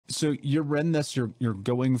So you're in this, you're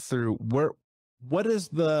going through what is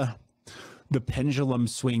the pendulum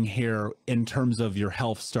swing here in terms of your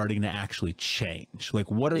health starting to actually change?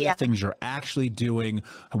 Like, what are the Yeah. things you're actually doing?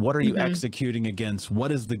 What are you hmm executing against? What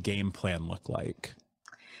does the game plan look like?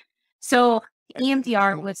 So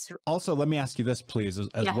EMDR was, Also, let me ask you this, please,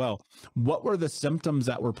 as yeah. well. What were the symptoms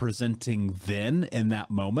that were presenting then in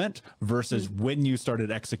that moment versus mm, when you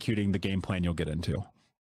started executing the game plan you'll get into?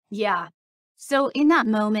 Yeah. So in that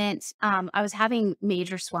moment, I was having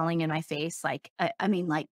major swelling in my face. Like, I mean,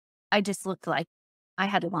 like, I just looked like I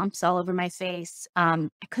had lumps all over my face. I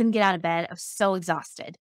couldn't get out of bed. I was so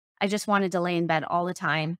exhausted. I just wanted to lay in bed all the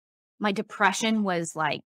time. My depression was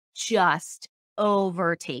like just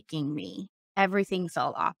overtaking me. Everything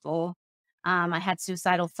felt awful. I had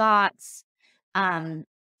suicidal thoughts. Um,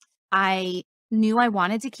 I knew I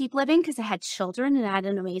wanted to keep living because I had children and I had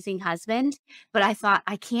an amazing husband, but I thought,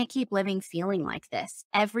 "I can't keep living feeling like this."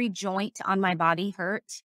 Every joint on my body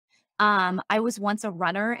hurt. I was once a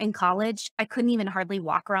runner in college. I couldn't even hardly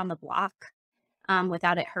walk around the block,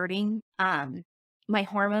 without it hurting. My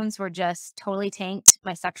hormones were just totally tanked.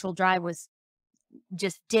 My sexual drive was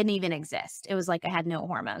just didn't even exist. It was like I had no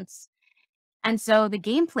hormones. And so the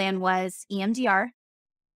game plan was EMDR.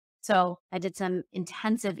 So I did some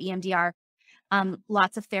intensive EMDR,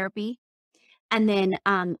 lots of therapy. And then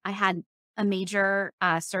I had a major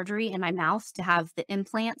surgery in my mouth to have the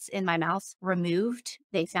implants in my mouth removed.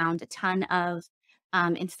 They found a ton of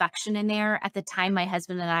infection in there. At the time, my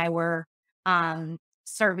husband and I were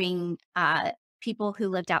serving people who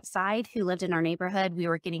lived outside, who lived in our neighborhood. We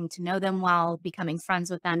were getting to know them well, becoming friends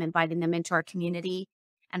with them, inviting them into our community.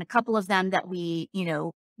 And a couple of them that we,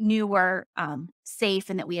 knew were safe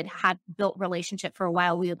and that we had built relationship for a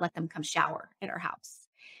while, we would let them come shower at our house.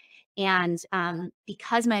 And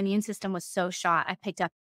because my immune system was so shot, I picked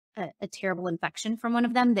up a terrible infection from one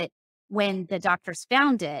of them that when the doctors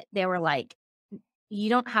found it, they were like, "You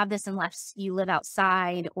don't have this unless you live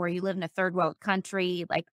outside or you live in a third world country.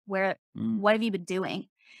 Like, what have you been doing?"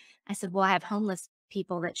 I said, "Well, I have homeless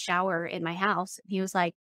people that shower in my house." And he was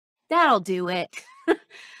like, "That'll do it."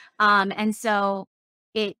 And so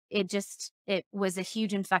it was a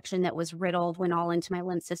huge infection that was riddled, went all into my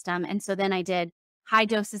lymph system. And so then I did high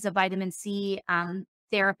doses of vitamin C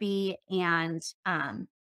therapy and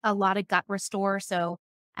a lot of gut restore. So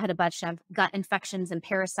I had a bunch of gut infections and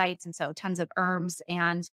parasites, and so tons of herbs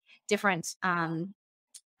and different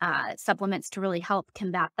supplements to really help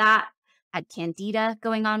combat that. Had candida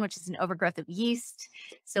going on, which is an overgrowth of yeast.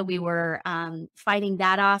 So we were fighting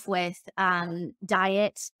that off with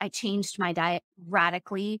diet. I changed my diet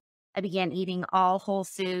radically. I began eating all whole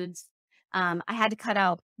foods. I had to cut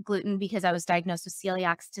out gluten because I was diagnosed with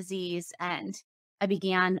celiac disease. And I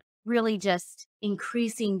began really just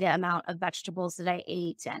increasing the amount of vegetables that I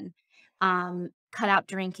ate and cut out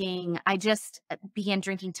drinking. I just began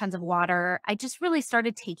drinking tons of water. I just really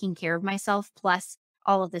started taking care of myself, plus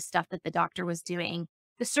all of this stuff that the doctor was doing.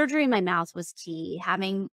 The surgery in my mouth was key.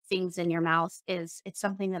 Having things in your mouth it's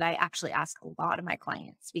something that I actually ask a lot of my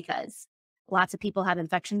clients because lots of people have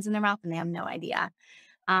infections in their mouth and they have no idea.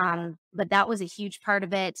 But that was a huge part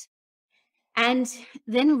of it. And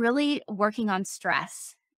then really working on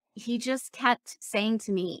stress. He just kept saying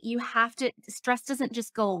to me, "You have to, stress doesn't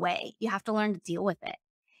just go away. You have to learn to deal with it.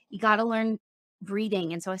 You got to learn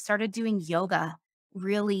breathing." And so I started doing yoga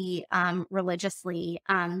really religiously.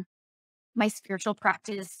 My spiritual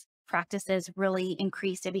practices really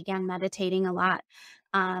increased. I began meditating a lot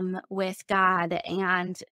with God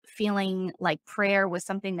and feeling like prayer was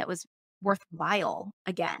something that was worthwhile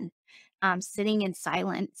again. Sitting in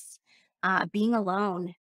silence, being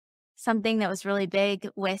alone. Something that was really big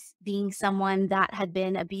with being someone that had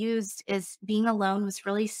been abused is being alone was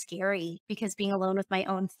really scary because being alone with my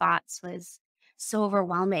own thoughts was so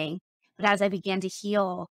overwhelming. But as I began to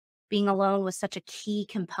heal, being alone was such a key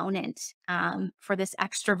component for this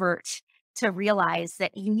extrovert to realize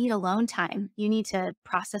that you need alone time. You need to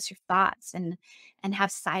process your thoughts and have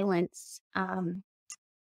silence.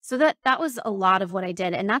 So that was a lot of what I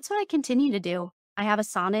did, and that's what I continue to do. I have a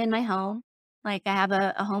sauna in my home. Like, I have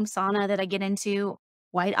a home sauna that I get into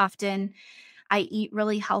quite often. I eat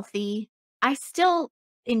really healthy. I still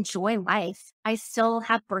enjoy life. I still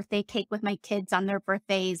have birthday cake with my kids on their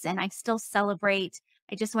birthdays, and I still celebrate.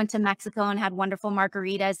 I just went to Mexico and had wonderful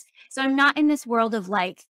margaritas. So I'm not in this world of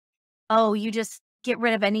like, "Oh, you just get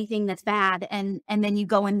rid of anything that's bad and then you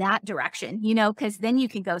go in that direction," because then you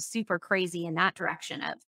can go super crazy in that direction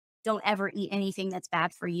of don't ever eat anything that's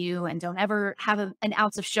bad for you and don't ever have an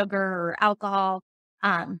ounce of sugar or alcohol.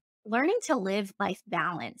 Learning to live life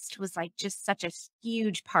balanced was like just such a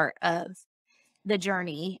huge part of the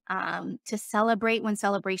journey, to celebrate when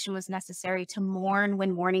celebration was necessary, to mourn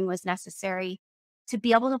when mourning was necessary, to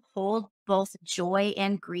be able to hold both joy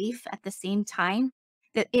and grief at the same time,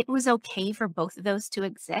 that it was okay for both of those to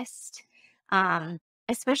exist. Um,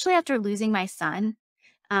 Especially after losing my son.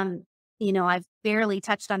 Um, I've barely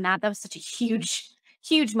touched on that. That was such a huge,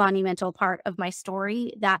 huge monumental part of my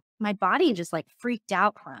story that my body just like freaked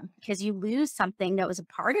out from, because you lose something that was a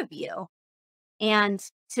part of you. And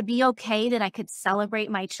to be okay that I could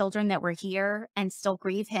celebrate my children that were here and still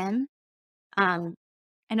grieve him. Um,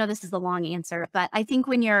 I know this is the long answer, but I think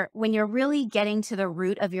when you're really getting to the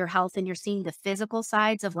root of your health and you're seeing the physical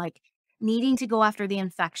sides of like needing to go after the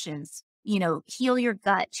infections, heal your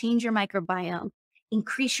gut, change your microbiome,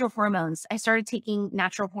 increase your hormones. I started taking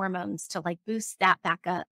natural hormones to like boost that back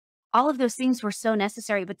up. All of those things were so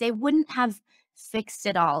necessary, but they wouldn't have fixed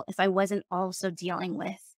it all if I wasn't also dealing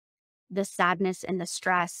with the sadness and the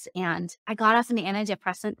stress. And I got off an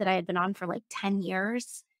antidepressant that I had been on for like 10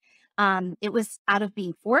 years. It was out of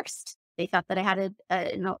being forced. They thought that I had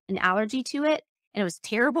an allergy to it, and it was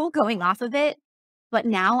terrible going off of it. But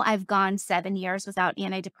now I've gone 7 years without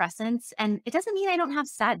antidepressants, and it doesn't mean I don't have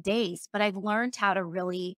sad days, but I've learned how to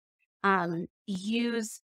really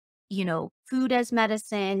use, food as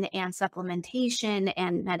medicine and supplementation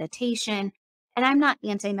and meditation. And I'm not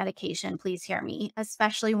anti-medication, please hear me,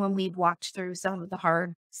 especially when we've walked through some of the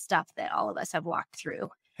hard stuff that all of us have walked through.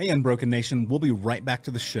 Hey, Unbroken Nation, we'll be right back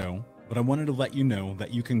to the show, but I wanted to let you know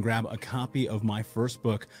that you can grab a copy of my first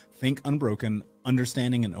book, Think Unbroken,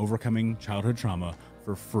 Understanding and Overcoming Childhood Trauma,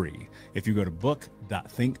 for free. If you go to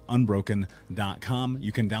book.thinkunbroken.com,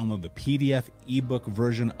 you can download the PDF ebook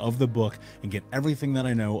version of the book and get everything that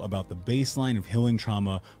I know about the baseline of healing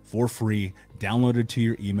trauma for free, downloaded to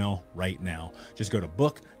your email right now. Just go to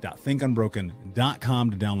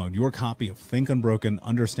book.thinkunbroken.com to download your copy of Think Unbroken,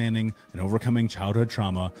 Understanding and Overcoming Childhood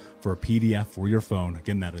Trauma for a PDF for your phone.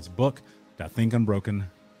 Again, that is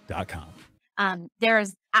book.thinkunbroken.com. There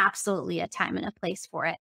is absolutely a time and a place for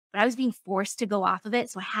it, but I was being forced to go off of it.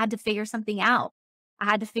 So I had to figure something out. I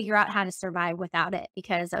had to figure out how to survive without it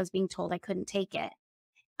because I was being told I couldn't take it.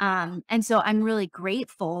 And so I'm really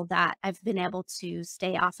grateful that I've been able to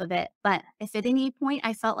stay off of it. But if at any point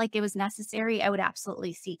I felt like it was necessary, I would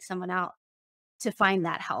absolutely seek someone out to find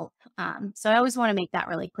that help. So I always want to make that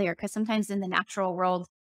really clear, because sometimes in the natural world,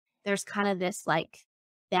 there's kind of this like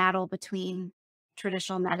battle between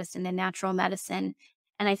traditional medicine and natural medicine.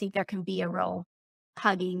 And I think there can be a real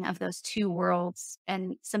hugging of those two worlds.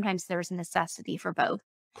 And sometimes there's a necessity for both.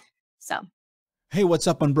 So. Hey, what's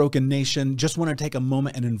up, Unbroken Nation? Just want to take a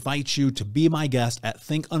moment and invite you to be my guest at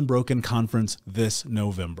Think Unbroken Conference this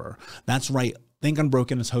November. That's right. Think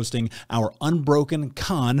Unbroken is hosting our Unbroken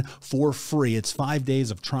Con for free. It's 5 days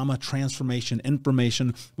of trauma transformation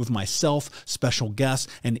information with myself, special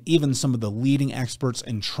guests, and even some of the leading experts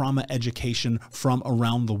in trauma education from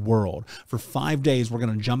around the world. For 5 days, we're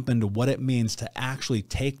going to jump into what it means to actually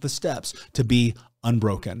take the steps to be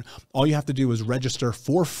unbroken. All you have to do is register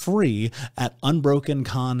for free at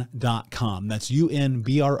unbrokencon.com. That's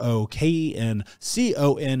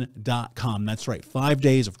unbrokencon.com. That's right. 5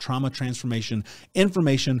 days of trauma transformation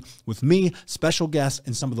information with me, special guests,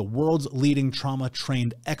 and some of the world's leading trauma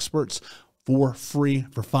trained experts for free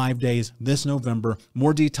for 5 days this November.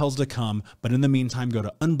 More details to come. But in the meantime, go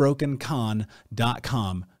to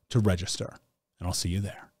unbrokencon.com to register, and I'll see you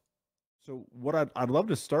there. So what I'd love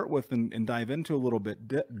to start with and dive into a little bit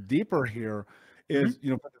deeper here is, for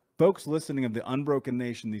the folks listening of the Unbroken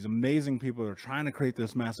Nation, these amazing people that are trying to create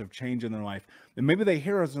this massive change in their life. And maybe they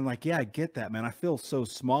hear us and like, yeah, I get that, man. I feel so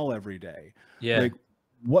small every day. Yeah. Like,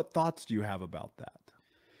 what thoughts do you have about that?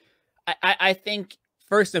 I think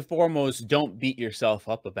first and foremost, don't beat yourself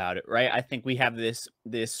up about it, right? I think we have this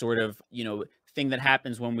sort of, thing that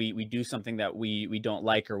happens when we do something that we don't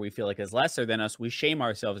like or we feel like is lesser than us. We shame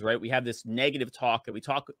ourselves, right? We have this negative talk that we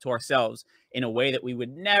talk to ourselves in a way that we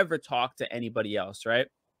would never talk to anybody else, right?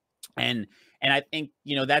 And I think,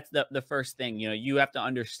 that's the first thing. You have to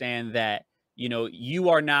understand that, you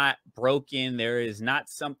are not broken. There is not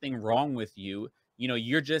something wrong with you.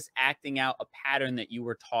 You're just acting out a pattern that you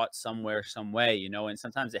were taught somewhere, some way, and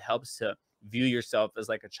sometimes it helps to view yourself as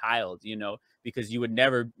like a child, because you would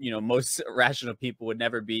never, most rational people would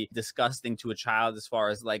never be disgusting to a child as far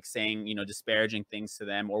as like saying, disparaging things to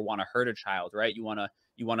them or want to hurt a child, right? You want to,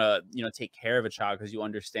 take care of a child because you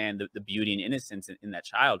understand the beauty and innocence in that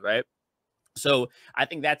child, right? So I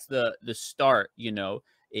think that's the start,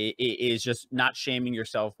 is just not shaming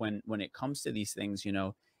yourself when it comes to these things,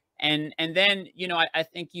 and then, I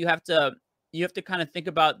think you have to kind of think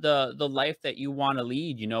about the life that you want to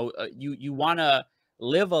lead. You want to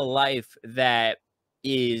live a life that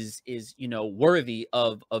is, you know, worthy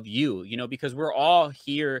of you, you know, because we're all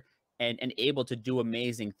here and able to do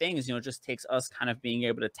amazing things. You know, it just takes us kind of being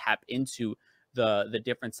able to tap into the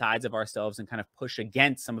different sides of ourselves and kind of push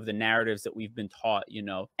against some of the narratives that we've been taught, you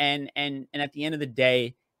know. And at the end of the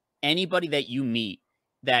day, anybody that you meet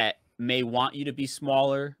that may want you to be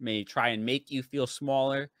smaller, may try and make you feel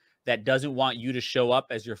smaller, that doesn't want you to show up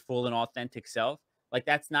as your full and authentic self, like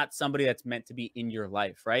that's not somebody that's meant to be in your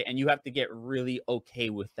life, right? And you have to get really okay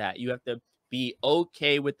with that. You have to be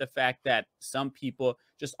okay with the fact that some people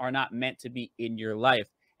just are not meant to be in your life.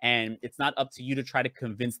 And it's not up to you to try to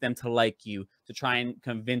convince them to like you, to try and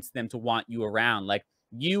convince them to want you around. Like,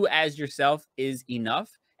 you as yourself is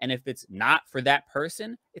enough. And if it's not for that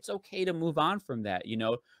person, it's okay to move on from that, you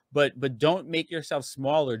know. But don't make yourself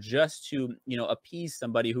smaller just to, you know, appease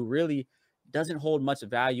somebody who really doesn't hold much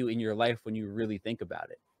value in your life when you really think about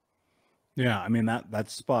it. Yeah, I mean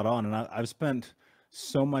that's spot on, and I've spent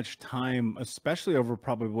so much time, especially over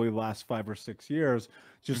probably the last 5 or 6 years,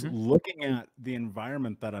 just Mhm. looking at the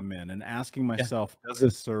environment that I'm in and asking Yeah. myself, does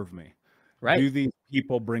this serve me? Right. Do these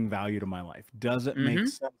people bring value to my life? Does it make Mhm.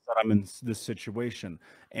 sense that I'm in this situation?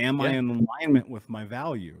 Am I Yeah. in alignment with my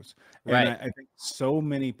values? And Right. I think so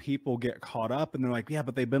many people get caught up and they're like, yeah,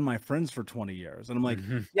 but they've been my friends for 20 years. And I'm like,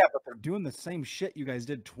 Mhm. yeah, but they're doing the same shit you guys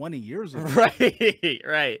did 20 years ago. Right.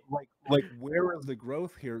 Right. Like where is the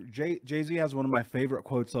growth here? Jay-Z has one of my favorite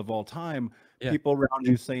quotes of all time. Yeah. People around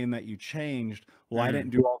you saying that you changed. Well, I Mm. didn't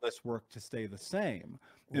do all this work to stay the same.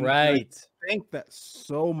 And I Right. think that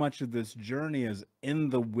so much of this journey is in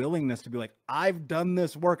the willingness to be like, I've done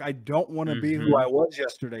this work. I don't want to be who I Mhm. was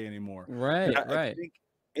yesterday anymore. And Right. I Right. think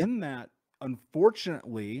in that,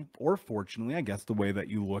 unfortunately, or fortunately, I guess the way that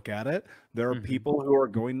you look at it, there are Mhm. people who are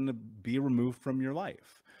going to be removed from your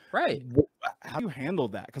life. Right. How do you handle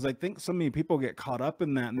that? Because I think so many people get caught up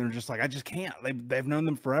in that and they're just like, I just can't. They've known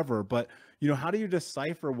them forever. But, you know, how do you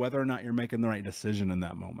decipher whether or not you're making the right decision in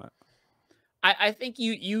that moment? I think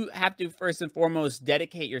you have to first and foremost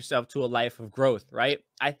dedicate yourself to a life of growth, right?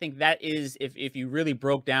 I think that is, if you really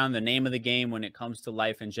broke down the name of the game when it comes to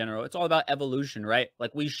life in general, it's all about evolution, right?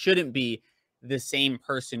 Like, we shouldn't be the same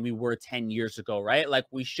person we were 10 years ago, right? Like,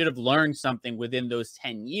 we should have learned something within those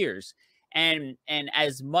 10 years. And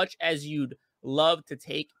as much as you'd love to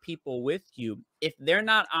take people with you, if they're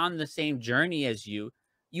not on the same journey as you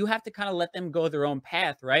have to kind of let them go their own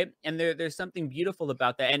path, right? And there's something beautiful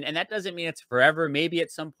about that. And that doesn't mean it's forever. Maybe at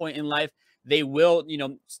some point in life they will, you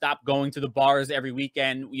know, stop going to the bars every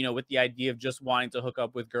weekend, you know, with the idea of just wanting to hook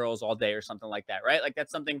up with girls all day or something like that, right? Like,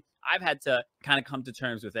 that's something I've had to kind of come to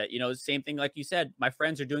terms with it. You know, same thing like you said, my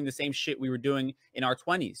friends are doing the same shit we were doing in our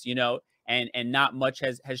 20s, you know, and not much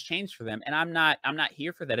has changed for them. And I'm not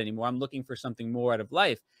here for that anymore. I'm looking for something more out of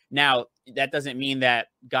life. Now, that doesn't mean that,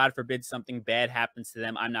 God forbid, something bad happens to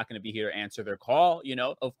them, I'm not going to be here to answer their call. You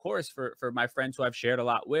know, of course, for my friends who I've shared a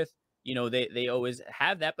lot with, you know, they always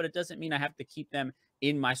have that, but it doesn't mean I have to keep them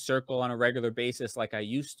in my circle on a regular basis like I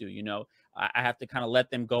used to. You know, I have to kind of let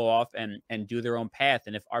them go off and do their own path.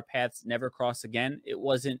 And if our paths never cross again, it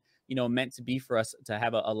wasn't, you know, meant to be for us to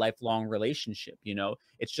have a lifelong relationship. You know,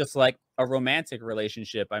 it's just like a romantic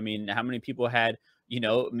relationship. I mean, how many people had, you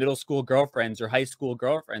know, middle school girlfriends or high school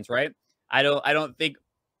girlfriends, right? I don't think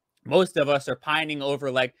most of us are pining over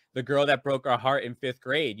like the girl that broke our heart in 5th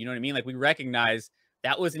grade. You know what I mean? Like, we recognize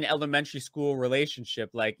that was an elementary school relationship.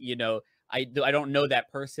 Like, you know, I don't know that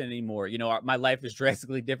person anymore. You know, my life is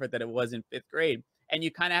drastically different than it was in 5th grade. And you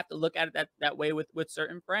kind of have to look at it that way with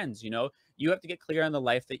certain friends. You know, you have to get clear on the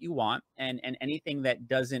life that you want, and anything that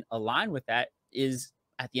doesn't align with that is,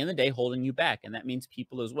 at the end of the day, holding you back. And that means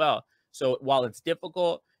people as well. So while it's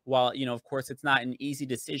difficult, while, you know, of course, it's not an easy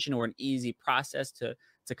decision or an easy process to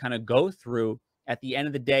kind of go through, at the end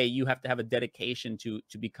of the day, you have to have a dedication to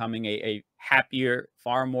becoming a happier,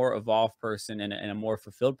 far more evolved person, and a more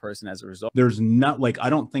fulfilled person as a result. There's not, like, I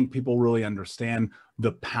don't think people really understand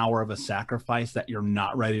the power of a sacrifice that you're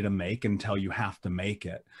not ready to make until you have to make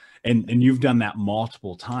it. And you've done that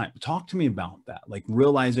multiple times. Talk to me about that. Like,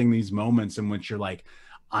 realizing these moments in which you're like,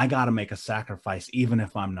 I got to make a sacrifice even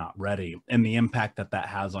if I'm not ready, and the impact that that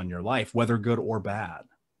has on your life, whether good or bad.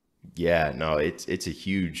 Yeah, no, it's a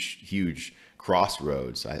huge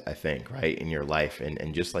crossroads, I think, right, in your life.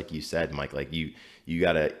 And just like you said, Mike, like you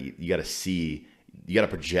gotta see, you gotta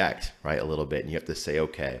project, right, a little bit, and you have to say,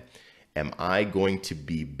 okay, am I going to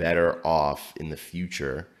be better off in the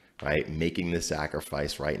future, right, making this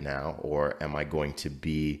sacrifice right now, or am I going to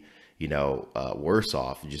be, worse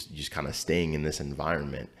off, just kind of staying in this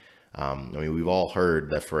environment? I mean, we've all heard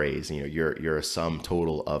the phrase, you're a sum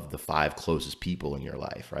total of the 5 closest people in your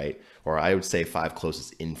life, right? Or I would say 5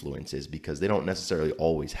 closest influences, because they don't necessarily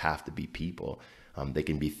always have to be people. They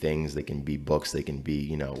can be things, they can be books, they can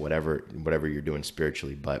be, whatever you're doing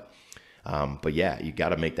spiritually. But yeah, you got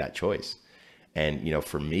to make that choice. And,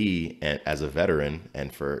 for me, as a veteran,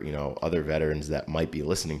 and for, other veterans that might be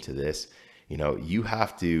listening to this, you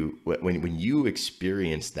have to, when you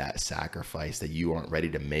experience that sacrifice that you aren't ready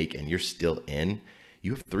to make and you're still in,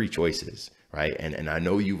 you have 3 choices, right? And I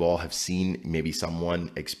know you've all have seen maybe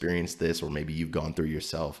someone experience this, or maybe you've gone through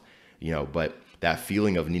yourself, but that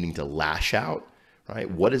feeling of needing to lash out,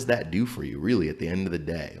 right? What does that do for you really at the end of the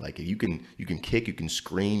day? Like, you can kick, you can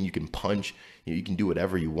scream, you can punch, you can do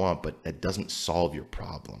whatever you want, but that doesn't solve your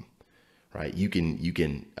problem, right? You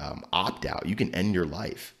can opt out, you can end your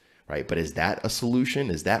life. Right? But is that a solution?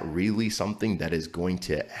 Is that really something that is going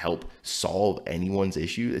to help solve anyone's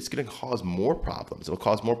issue? It's going to cause more problems. It'll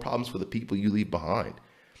cause more problems for the people you leave behind,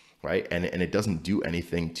 right? And it doesn't do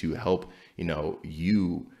anything to help,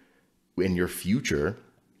 you in your future,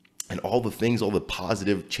 and all the things, all the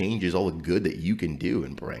positive changes, all the good that you can do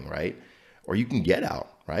and bring, right? Or you can get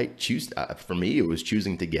out, right? For me, it was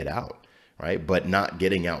choosing to get out. Right? But not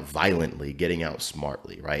getting out violently, getting out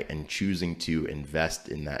smartly, right? And choosing to invest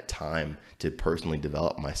in that time to personally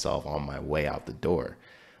develop myself on my way out the door.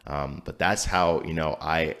 But that's how,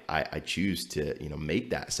 I choose to, make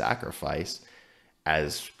that sacrifice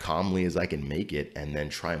as calmly as I can make it, and then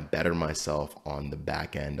try and better myself on the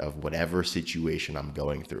back end of whatever situation I'm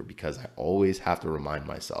going through, because I always have to remind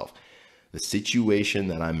myself, the situation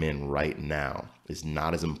that I'm in right now is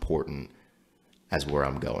not as important as where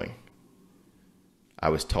I'm going. I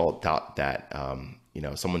was taught that,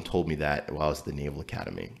 someone told me that while I was at the Naval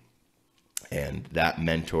Academy, and that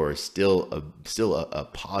mentor is still a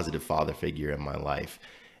positive father figure in my life.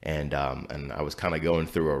 And I was kind of going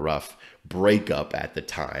through a rough breakup at the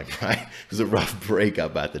time, right? It was a rough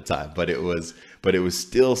breakup at the time, but it was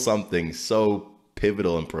still something so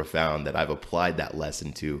pivotal and profound that I've applied that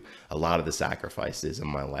lesson to a lot of the sacrifices in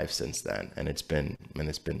my life since then. And it's been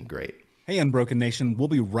great. Hey, Unbroken Nation, we'll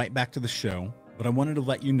be right back to the show. But I wanted to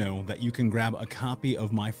let you know that you can grab a copy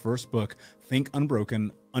of my first book, Think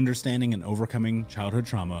Unbroken, Understanding and Overcoming Childhood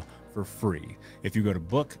Trauma, for free. If you go to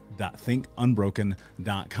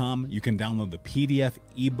book.thinkunbroken.com, you can download the PDF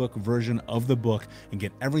ebook version of the book and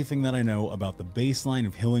get everything that I know about the baseline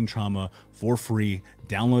of healing trauma for free,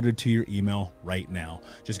 downloaded to your email right now.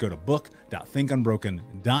 Just go to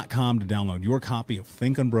book.thinkunbroken.com to download your copy of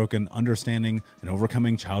Think Unbroken, Understanding and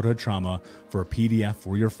Overcoming Childhood Trauma for a PDF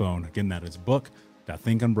for your phone. Again, that is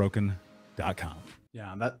book.thinkunbroken.com.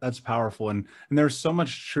 Yeah, that's powerful. And there's so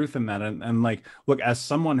much truth in that. And like, look, as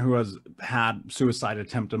someone who has had suicide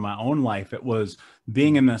attempt in my own life, it was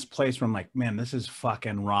being in this place where I'm like, man, this is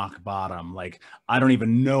fucking rock bottom. Like, I don't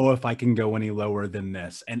even know if I can go any lower than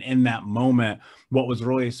this. And in that moment, what was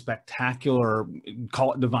really spectacular,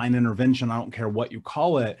 call it divine intervention, I don't care what you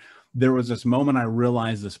call it, there was this moment I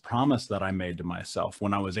realized this promise that I made to myself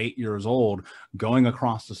when I was 8 years old, going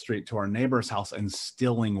across the street to our neighbor's house and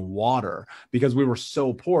stealing water because we were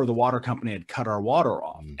so poor. The water company had cut our water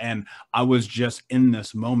off. And I was just in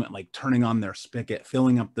this moment, like turning on their spigot,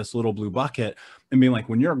 filling up this little blue bucket and being like,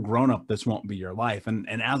 when you're a grown up, this won't be your life. And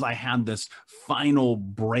as I had this final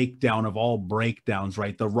breakdown of all breakdowns,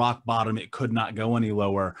 right? The rock bottom, it could not go any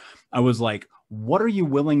lower. I was like, what are you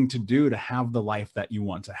willing to do to have the life that you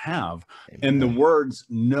want to have? Amen. And the words,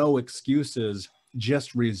 no excuses,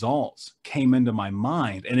 just results, came into my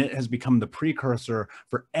mind. And it has become the precursor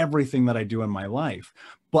for everything that I do in my life.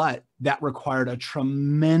 But that required a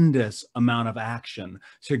tremendous amount of action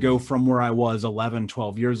to go from where I was 11,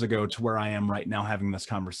 12 years ago to where I am right now having this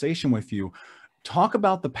conversation with you. Talk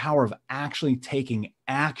about the power of actually taking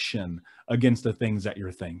action against the things that you're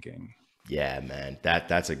thinking. Yeah, man,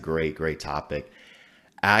 that's a great topic.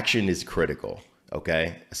 Action is critical.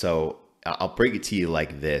 Okay. So I'll break it to you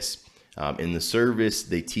like this. In the service,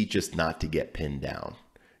 they teach us not to get pinned down.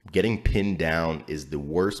 Getting pinned down is the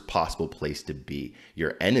worst possible place to be.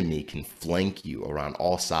 Your enemy can flank you around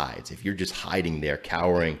all sides. If you're just hiding there,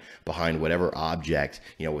 cowering behind whatever object,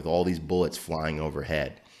 with all these bullets flying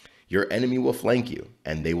overhead, your enemy will flank you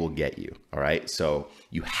and they will get you. All right. So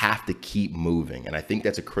you have to keep moving. And I think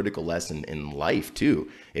that's a critical lesson in life too.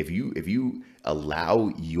 If you allow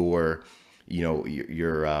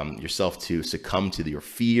yourself to succumb to your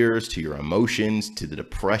fears, to your emotions, to the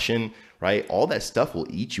depression, right? All that stuff will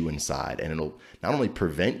eat you inside, and it'll not only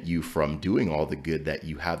prevent you from doing all the good that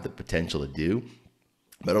you have the potential to do,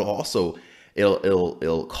 but it'll also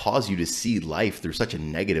it'll cause you to see life through such a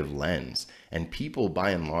negative lens. And people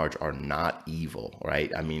by and large are not evil,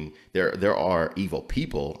 right? I mean, there are evil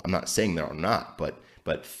people. I'm not saying there are not,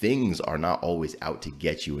 but things are not always out to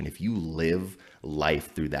get you. And if you live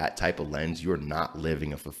life through that type of lens, you're not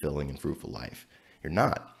living a fulfilling and fruitful life. You're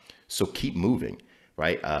not. So keep moving,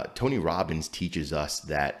 right? Tony Robbins teaches us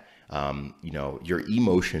that, your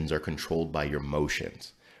emotions are controlled by your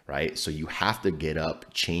motions, right? So you have to get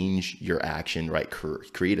up, change your action, right?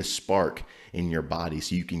 Create a spark in your body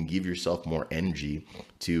so you can give yourself more energy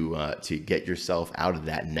to get yourself out of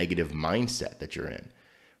that negative mindset that you're in,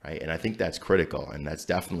 right? And I think that's critical, and that's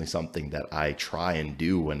definitely something that I try and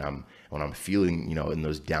do when I'm feeling, in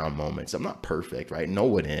those down moments. I'm not perfect, right? No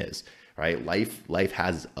one is, right? Life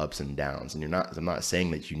has ups and downs, and I'm not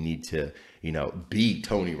saying that you need to, be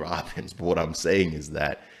Tony Robbins, but what I'm saying is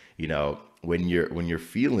that, when you're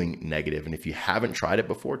feeling negative, and if you haven't tried it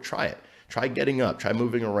before, try it. Try getting up, try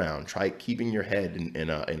moving around, try keeping your head in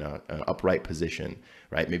an upright position,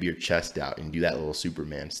 right? Maybe your chest out, and do that little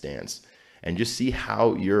Superman stance, and just see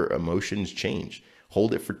how your emotions change.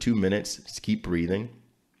 Hold it for 2 minutes, just keep breathing,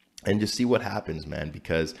 and just see what happens, man,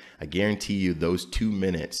 because I guarantee you those 2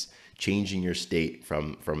 minutes changing your state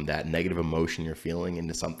from that negative emotion you're feeling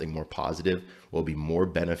into something more positive will be more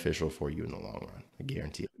beneficial for you in the long run. I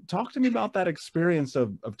guarantee it. Talk to me about that experience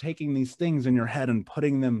of taking these things in your head and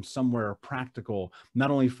putting them somewhere practical, not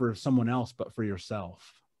only for someone else, but for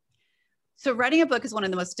yourself. So writing a book is one of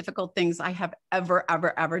the most difficult things I have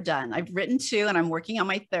ever done. I've written 2 and I'm working on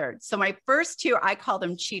my 3rd. So my first 2, I call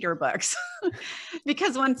them cheater books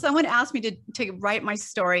because when someone asked me to write my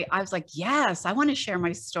story, I was like, yes, I want to share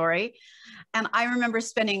my story. And I remember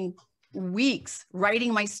spending weeks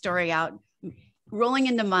writing my story out, rolling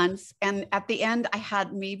into months. And at the end, I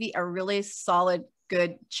had maybe a really solid,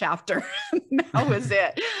 good chapter. That was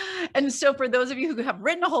it. And so for those of you who have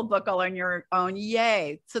written a whole book all on your own,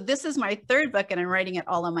 yay. So this is my 3rd book and I'm writing it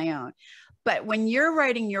all on my own. But when you're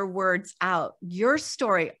writing your words out, your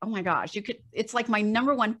story, oh my gosh, it's like my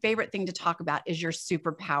number 1 favorite thing to talk about is your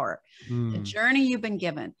superpower. The journey you've been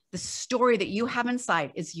given, the story that you have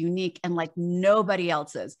inside is unique and like nobody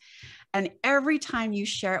else's. And every time you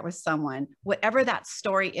share it with someone, whatever that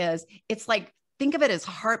story is, it's like, think of it as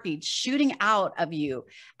heartbeats shooting out of you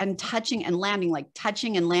and touching and landing, like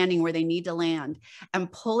touching and landing where they need to land,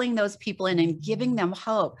 and pulling those people in and giving them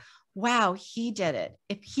hope. Wow, he did it.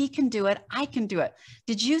 If he can do it, I can do it.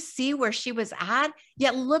 Did you see where she was at?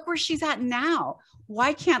 Yet look where she's at now.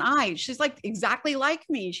 Why can't I? She's like exactly like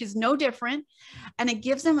me. She's no different. And it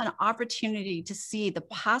gives them an opportunity to see the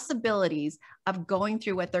possibilities of going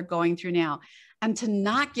through what they're going through now, and to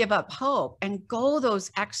not give up hope and go those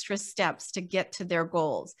extra steps to get to their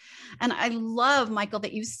goals. And I love, Michael,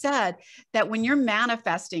 that you said that when you're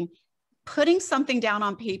manifesting, putting something down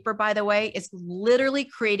on paper, by the way, is literally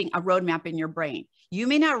creating a roadmap in your brain. You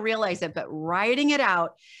may not realize it, but writing it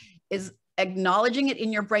out is acknowledging it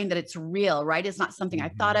in your brain that it's real, right? It's not something I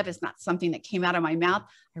thought of. It's not something that came out of my mouth.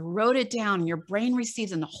 I wrote it down, and your brain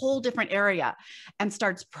receives in a whole different area and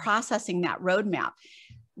starts processing that roadmap.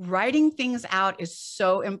 Writing things out is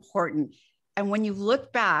so important. And when you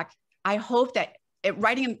look back, I hope that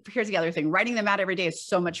here's the other thing, writing them out every day is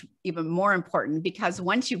so much even more important, because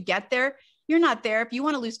once you get there, you're not there. If you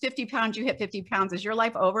want to lose 50 pounds, you hit 50 pounds. Is your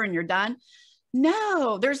life over and you're done?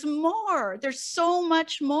 No, there's more. There's so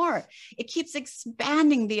much more. It keeps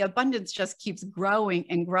expanding. The abundance just keeps growing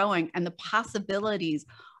and growing, and the possibilities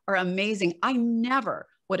are amazing. I never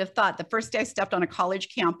would have thought the first day I stepped on a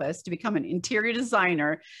college campus to become an interior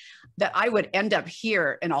designer that I would end up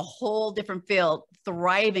here in a whole different field,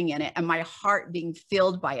 thriving in it, and my heart being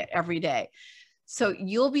filled by it every day. So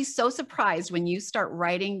you'll be so surprised when you start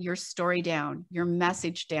writing your story down, your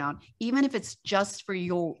message down, even if it's just for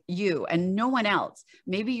you and no one else.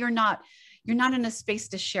 Maybe you're not in a space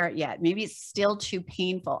to share it yet. Maybe it's still too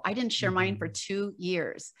painful. I didn't share mine for 2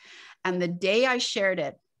 years. And the day I shared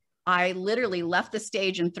it, I literally left the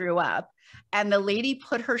stage and threw up. And the lady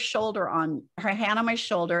put her hand on my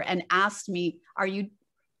shoulder and asked me, are you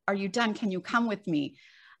done? Can you come with me?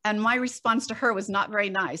 And my response to her was not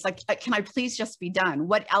very nice. Like, can I please just be done?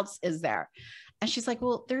 What else is there? And she's like,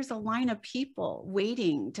 well, there's a line of people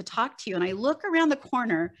waiting to talk to you. And I look around the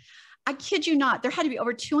corner, I kid you not, there had to be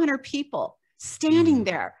over 200 people standing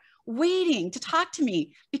there waiting to talk to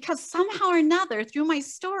me, because somehow or another through my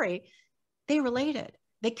story, they related.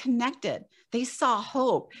 They connected, they saw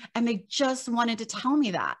hope, and they just wanted to tell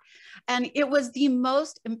me that. And it was the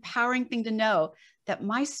most empowering thing to know that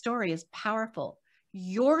my story is powerful.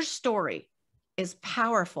 Your story is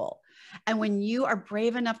powerful. And when you are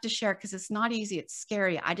brave enough to share, because it's not easy, it's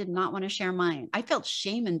scary. I did not want to share mine. I felt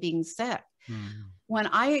shame in being sick. When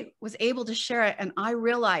I was able to share it, and I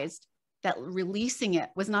realized that releasing it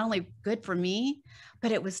was not only good for me,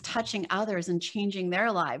 but it was touching others and changing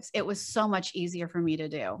their lives. It was so much easier for me to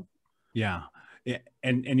do. Yeah.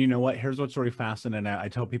 And you know what? Here's what's really fascinating. I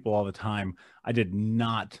tell people all the time, I did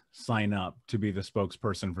not sign up to be the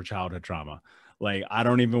spokesperson for childhood trauma. Like, I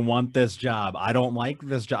don't even want this job. I don't like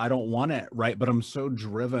this job. I don't want it. Right. But I'm so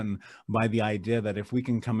driven by the idea that if we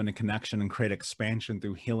can come into connection and create expansion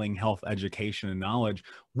through healing, health, education, and knowledge,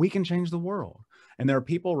 we can change the world. And there are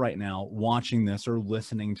people right now watching this or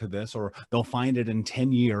listening to this, or they'll find it in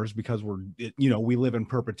 10 years because we live in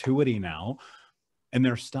perpetuity now. And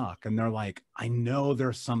they're stuck and they're like, I know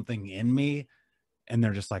there's something in me. And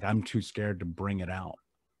they're just like, I'm too scared to bring it out.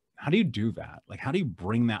 How do you do that? Like, how do you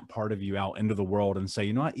bring that part of you out into the world and say,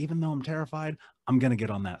 you know what, even though I'm terrified, I'm going to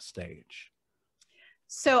get on that stage?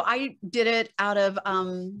 So I did it out of,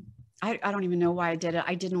 I don't even know why I did it.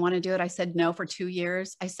 I didn't want to do it. I said no for 2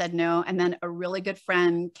 years. I said no. And then a really good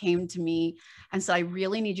friend came to me and said, I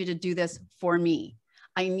really need you to do this for me.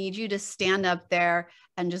 I need you to stand up there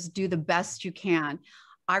and just do the best you can.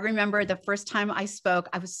 I remember the first time I spoke,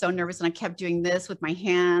 I was so nervous and I kept doing this with my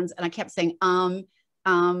hands and I kept saying,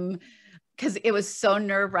 because it was so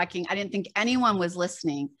nerve-wracking. I didn't think anyone was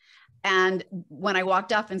listening. And when I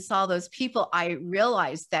walked up and saw those people, I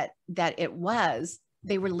realized that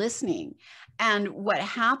they were listening. And what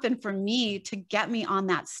happened for me to get me on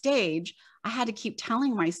that stage, I had to keep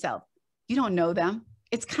telling myself, you don't know them.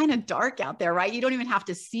 It's kind of dark out there, right? You don't even have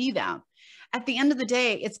to see them. At the end of the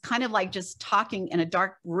day, it's kind of like just talking in a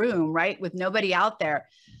dark room, right? With nobody out there.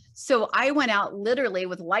 So I went out literally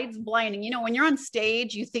with lights blinding. You know, when you're on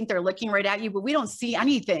stage, you think they're looking right at you, but we don't see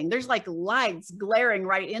anything. There's like lights glaring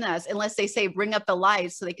right in us, unless they say, bring up the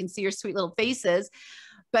lights so they can see your sweet little faces.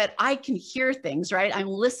 But I can hear things, right? I'm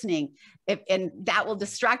listening. And that will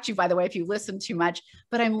distract you, by the way, if you listen too much.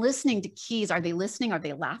 But I'm listening to keys. Are they listening? Are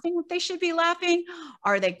they laughing what they should be laughing?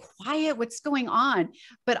 Are they quiet? What's going on?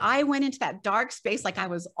 But I went into that dark space like I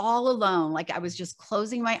was all alone, like I was just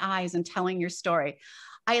closing my eyes and telling your story.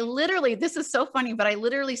 This is so funny, but I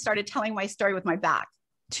literally started telling my story with my back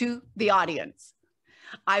to the audience.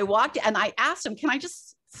 I walked and I asked them, can I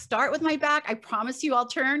just start with my back? I promise you I'll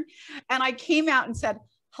turn. And I came out and said,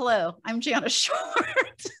 hello, I'm Jana Short.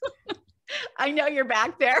 I know you're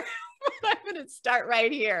back there, but I'm going to start right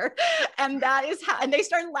here. And that is how, and they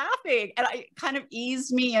started laughing and I kind of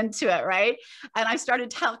eased me into it. Right. And I started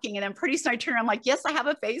talking and then pretty soon I turned around, I'm like, yes, I have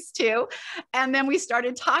a face too. And then we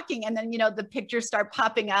started talking and then, the pictures start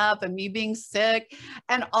popping up and me being sick.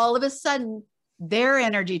 And all of a sudden their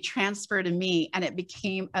energy transferred to me and it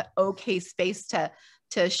became an okay space to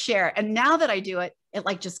share. And now that I do it, it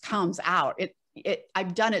like just comes out.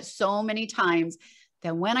 I've done it so many times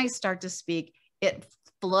that when I start to speak, it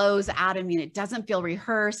flows out of me and it doesn't feel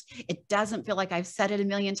rehearsed. It doesn't feel like I've said it a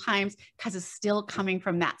million times because it's still coming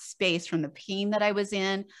from that space, from the pain that I was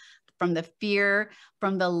in, from the fear,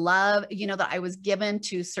 from the love, that I was given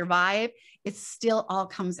to survive. It still all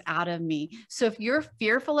comes out of me. So if you're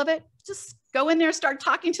fearful of it, just go in there, start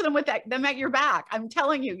talking to them with them at your back. I'm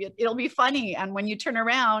telling you, it'll be funny. And when you turn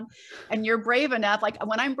around and you're brave enough, like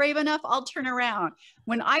when I'm brave enough, I'll turn around.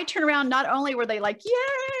 When I turn around, not only were they like,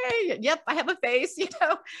 yay, yep, I have a face,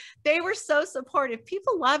 they were so supportive.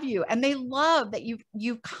 People love you and they love that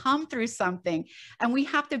you've come through something. And we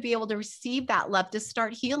have to be able to receive that love to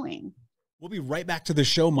start healing. We'll be right back to the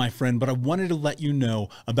show, my friend, but I wanted to let you know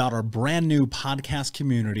about our brand new podcast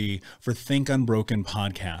community for Think Unbroken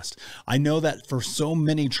podcast. I know that for so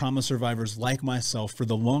many trauma survivors like myself, for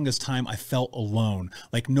the longest time, I felt alone,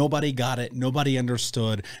 like nobody got it, nobody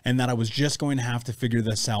understood, and that I was just going to have to figure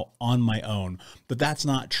this out on my own. But that's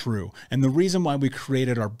not true. And the reason why we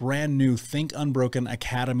created our brand new Think Unbroken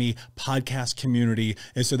Academy podcast community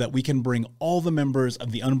is so that we can bring all the members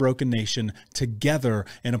of the Unbroken Nation together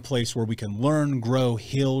in a place where we can learn, grow,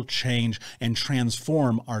 heal, change, and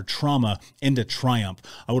transform our trauma into triumph.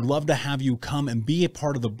 I would love to have you come and be a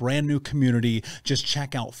part of the brand new community. Just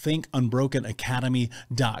check out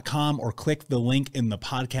thinkunbrokenacademy.com or click the link in the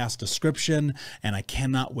podcast description. And I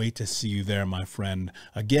cannot wait to see you there, my friend.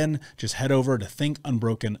 Again, just head over to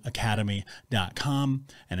thinkunbrokenacademy.com.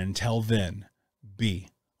 And until then, be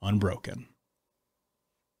unbroken.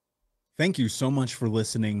 Thank you so much for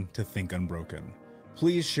listening to Think Unbroken.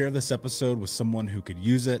 please share this episode with someone who could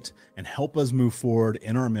use it and help us move forward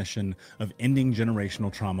in our mission of ending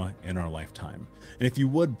generational trauma in our lifetime. And if you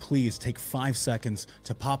would, please take 5 seconds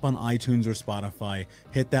to pop on iTunes or Spotify,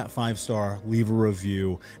 hit that 5-star, leave a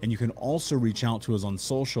review, and you can also reach out to us on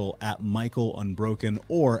social at Michael Unbroken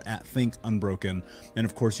or at Think Unbroken. And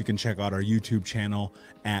of course, you can check out our YouTube channel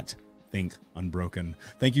at Think Unbroken.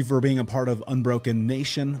 Thank you for being a part of Unbroken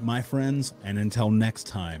Nation, my friends, and until next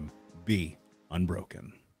time, be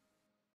unbroken.